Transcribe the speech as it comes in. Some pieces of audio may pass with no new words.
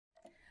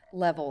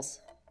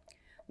Levels.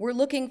 We're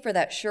looking for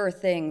that sure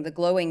thing, the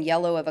glowing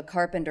yellow of a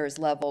carpenter's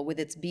level with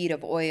its bead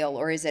of oil,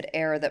 or is it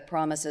air that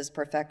promises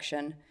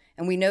perfection?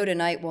 And we know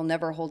tonight we'll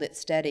never hold it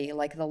steady,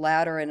 like the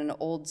ladder in an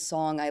old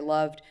song I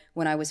loved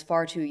when I was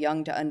far too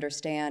young to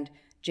understand.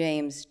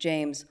 James,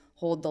 James,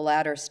 hold the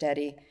ladder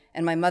steady.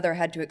 And my mother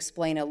had to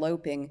explain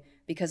eloping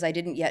because I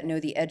didn't yet know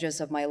the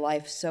edges of my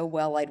life so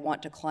well I'd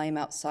want to climb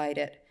outside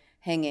it,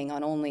 hanging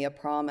on only a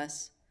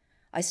promise.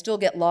 I still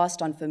get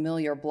lost on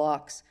familiar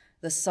blocks,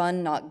 the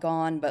sun not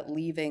gone but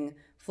leaving,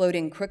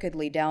 floating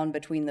crookedly down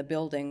between the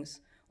buildings.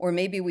 Or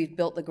maybe we've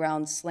built the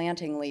ground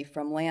slantingly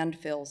from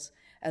landfills,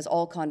 as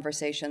all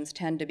conversations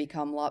tend to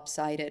become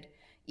lopsided,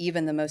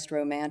 even the most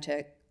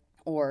romantic,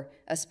 or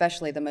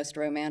especially the most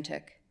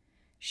romantic.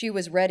 She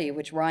was ready,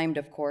 which rhymed,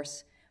 of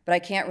course, but I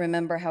can't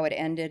remember how it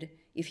ended,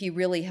 if he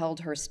really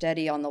held her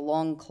steady on the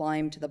long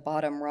climb to the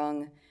bottom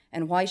rung,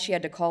 and why she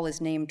had to call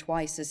his name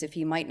twice as if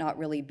he might not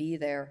really be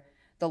there.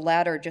 The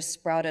ladder just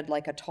sprouted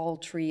like a tall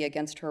tree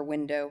against her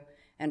window,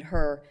 and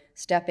her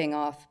stepping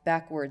off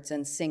backwards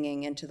and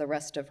singing into the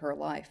rest of her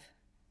life.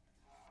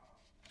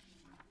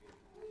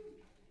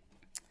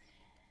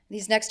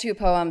 These next two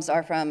poems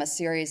are from a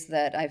series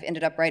that I've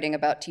ended up writing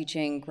about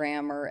teaching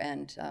grammar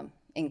and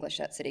English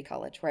at City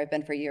College, where I've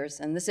been for years,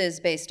 and this is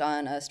based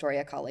on a story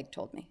a colleague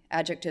told me,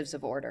 Adjectives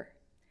of Order.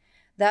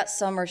 That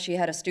summer, she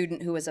had a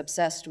student who was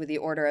obsessed with the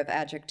order of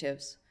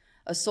adjectives.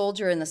 A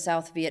soldier in the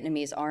South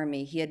Vietnamese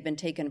army, he had been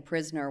taken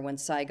prisoner when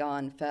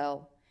Saigon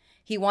fell.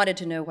 He wanted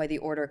to know why the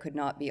order could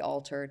not be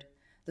altered.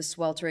 The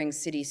sweltering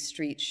city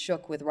streets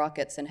shook with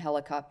rockets and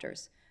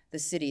helicopters, the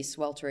city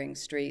sweltering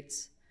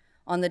streets.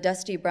 On the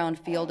dusty brown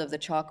field of the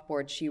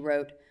chalkboard, she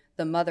wrote,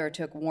 "The mother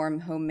took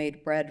warm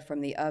homemade bread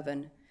from the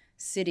oven.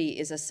 City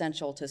is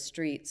essential to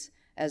streets,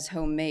 as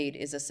homemade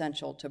is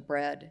essential to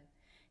bread."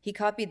 He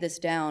copied this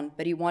down,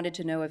 but he wanted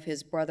to know if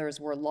his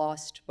brothers were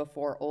lost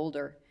before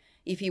older,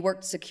 if he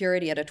worked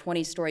security at a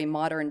 20-story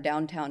modern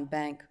downtown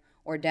bank,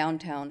 or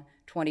downtown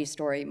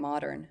 20-story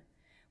modern.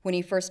 When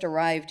he first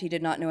arrived, he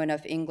did not know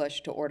enough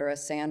English to order a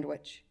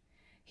sandwich.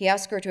 He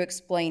asked her to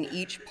explain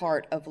each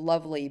part of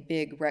lovely,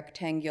 big,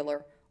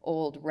 rectangular,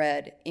 old,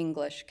 red,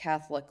 English,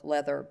 Catholic,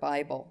 leather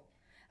Bible.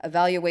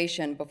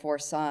 Evaluation before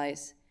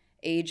size,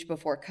 age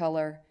before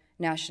color,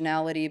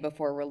 nationality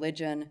before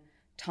religion,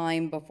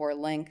 time before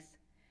length.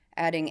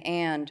 Adding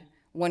 "and,"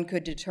 one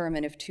could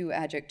determine if two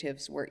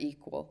adjectives were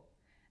equal.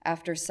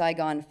 After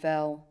Saigon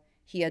fell,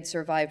 he had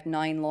survived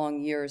 9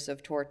 long years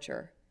of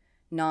torture.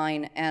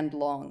 9 and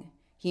long.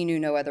 He knew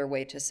no other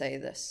way to say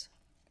this.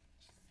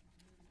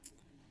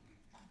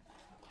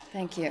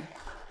 Thank you.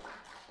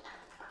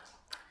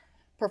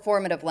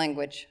 Performative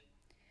language.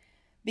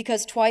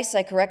 Because twice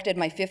I corrected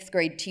my 5th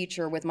grade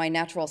teacher with my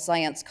natural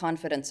science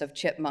confidence of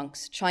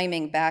chipmunks,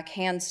 chiming back,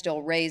 hands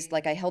still raised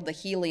like I held the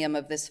helium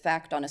of this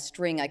fact on a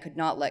string I could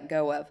not let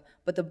go of.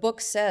 But the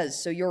book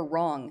says, so you're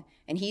wrong.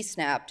 And he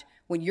snapped,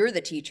 when you're the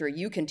teacher,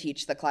 you can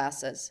teach the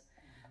classes.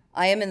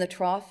 I am in the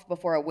trough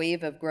before a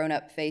wave of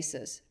grown-up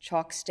faces,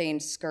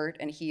 chalk-stained skirt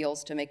and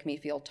heels to make me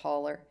feel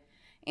taller,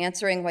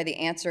 answering why the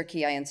answer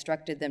key I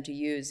instructed them to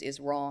use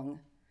is wrong.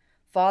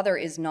 Father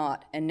is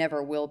not and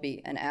never will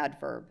be an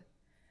adverb.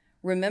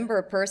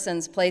 Remember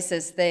persons,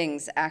 places,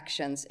 things,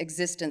 actions,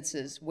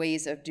 existences,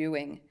 ways of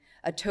doing.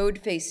 A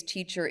toad-faced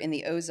teacher in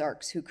the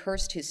Ozarks who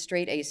cursed his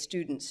straight-A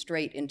student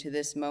straight into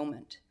this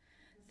moment.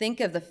 Think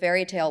of the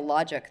fairy tale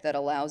logic that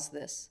allows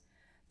this.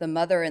 The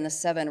mother in the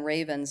 7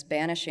 ravens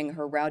banishing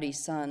her rowdy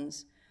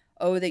sons.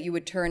 Oh, that you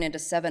would turn into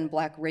 7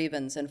 black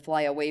ravens and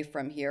fly away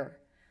from here,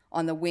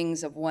 on the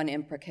wings of one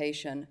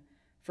imprecation,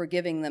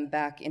 forgiving them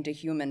back into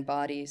human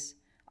bodies.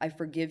 I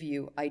forgive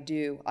you, I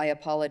do, I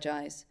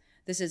apologize.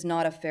 This is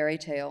not a fairy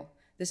tale.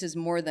 This is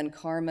more than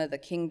karma, the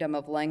kingdom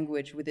of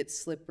language with its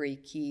slippery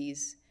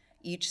keys.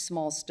 Each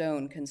small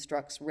stone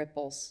constructs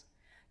ripples.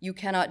 You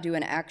cannot do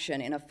an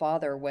action in a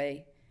father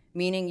way,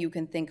 meaning you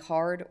can think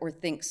hard or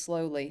think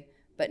slowly,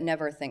 but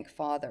never think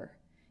father.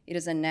 It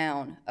is a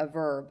noun, a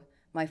verb.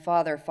 My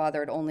father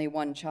fathered only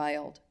 1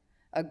 child.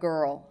 A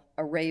girl,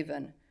 a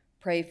raven.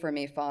 Pray for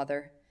me,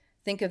 Father.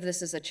 Think of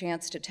this as a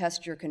chance to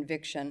test your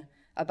conviction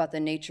about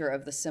the nature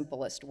of the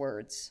simplest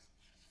words.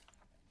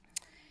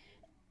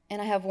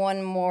 And I have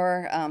one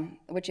more,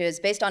 which is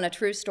based on a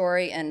true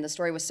story, and the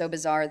story was so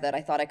bizarre that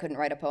I thought I couldn't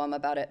write a poem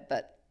about it,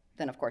 but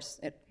then, of course,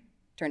 it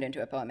turned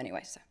into a poem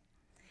anyway. So.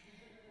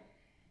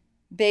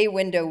 Bay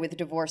window with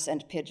divorce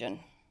and pigeon.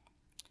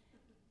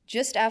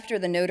 Just after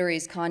the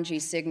notary's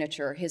kanji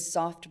signature, his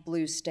soft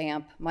blue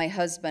stamp, my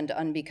husband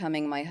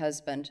unbecoming my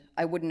husband,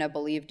 I wouldn't have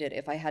believed it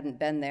if I hadn't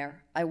been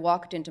there. I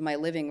walked into my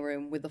living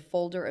room with a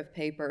folder of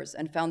papers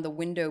and found the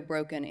window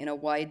broken in a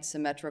wide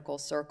symmetrical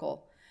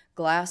circle,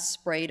 glass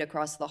sprayed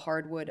across the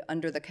hardwood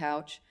under the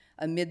couch,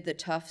 amid the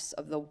tufts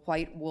of the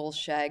white wool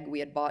shag we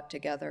had bought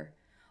together.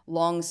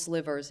 Long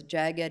slivers,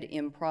 jagged,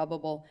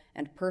 improbable,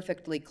 and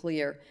perfectly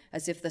clear,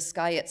 as if the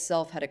sky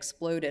itself had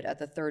exploded at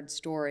the 3rd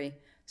story,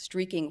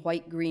 streaking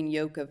white-green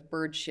yolk of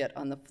bird shit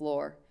on the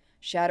floor,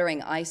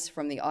 shattering ice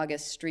from the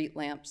August street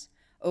lamps,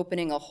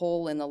 opening a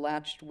hole in the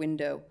latched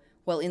window,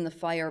 while in the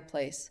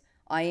fireplace,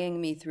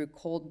 eyeing me through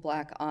cold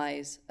black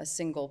eyes, a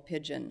single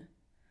pigeon.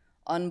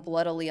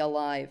 Unbloodily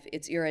alive,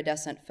 its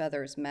iridescent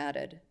feathers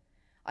matted.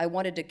 I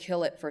wanted to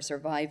kill it for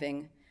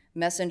surviving,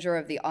 messenger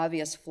of the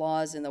obvious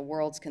flaws in the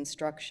world's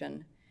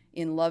construction.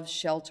 In love's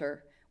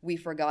shelter, we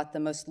forgot the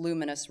most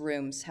luminous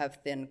rooms have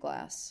thin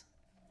glass.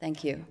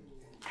 Thank you.